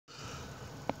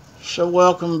So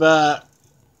welcome back.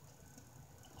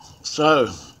 So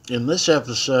in this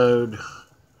episode,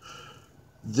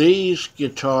 these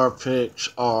guitar picks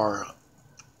are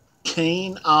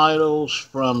teen idols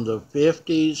from the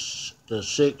 50s, the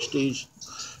 60s,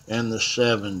 and the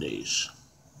 70s.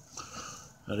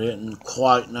 I didn't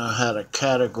quite know how to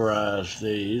categorize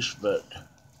these, but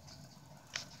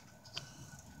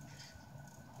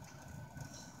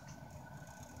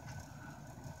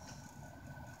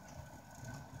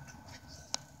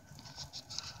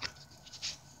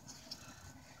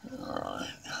alright.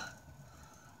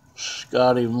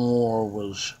 Scotty Moore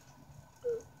was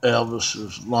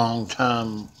Elvis's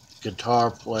longtime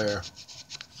guitar player.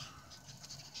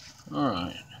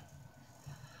 Alright.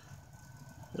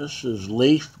 This is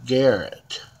Leif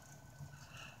Garrett.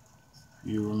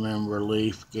 You remember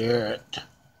Leif Garrett.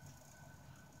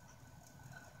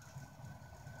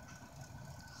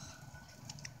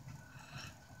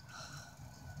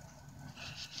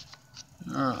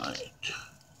 Alright.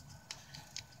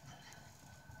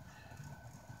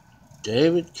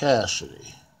 David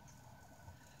Cassidy.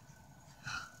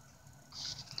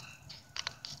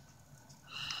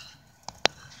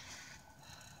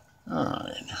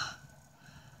 Alright.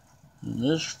 And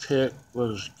this pick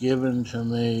was given to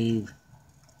me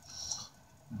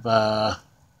by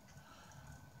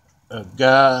a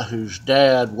guy whose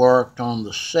dad worked on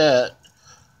the set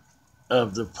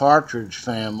of the Partridge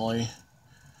Family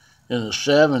in the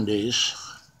 70s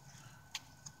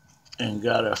and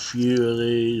got a few of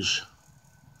these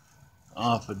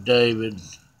off of David.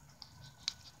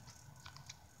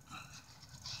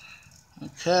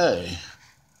 Okay.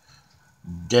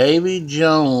 Davy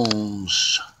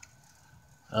Jones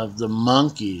of the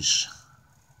Monkees.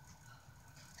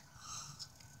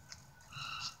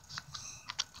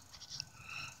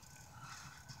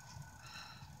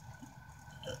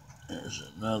 There's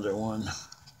another one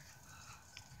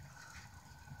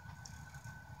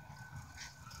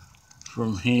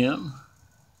from him.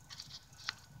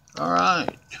 All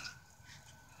right.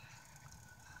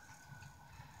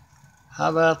 How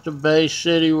about the Bay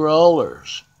City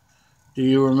Rollers? Do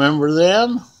you remember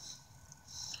them?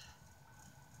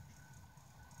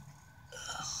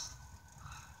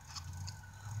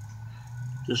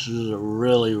 This is a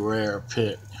really rare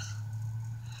pick.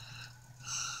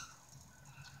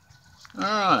 All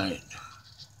right.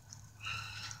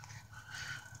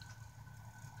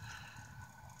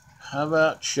 How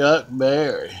about Chuck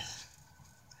Berry?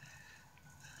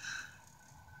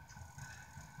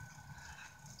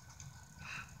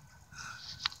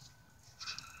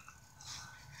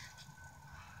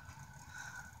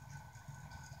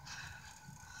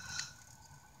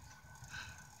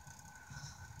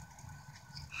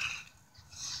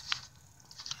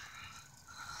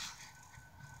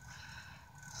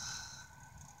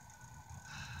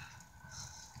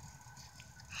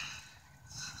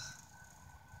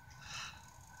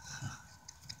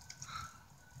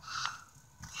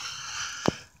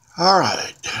 All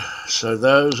right, so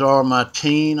those are my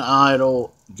teen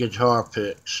idol guitar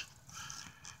picks.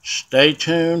 Stay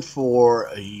tuned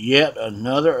for yet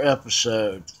another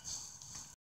episode.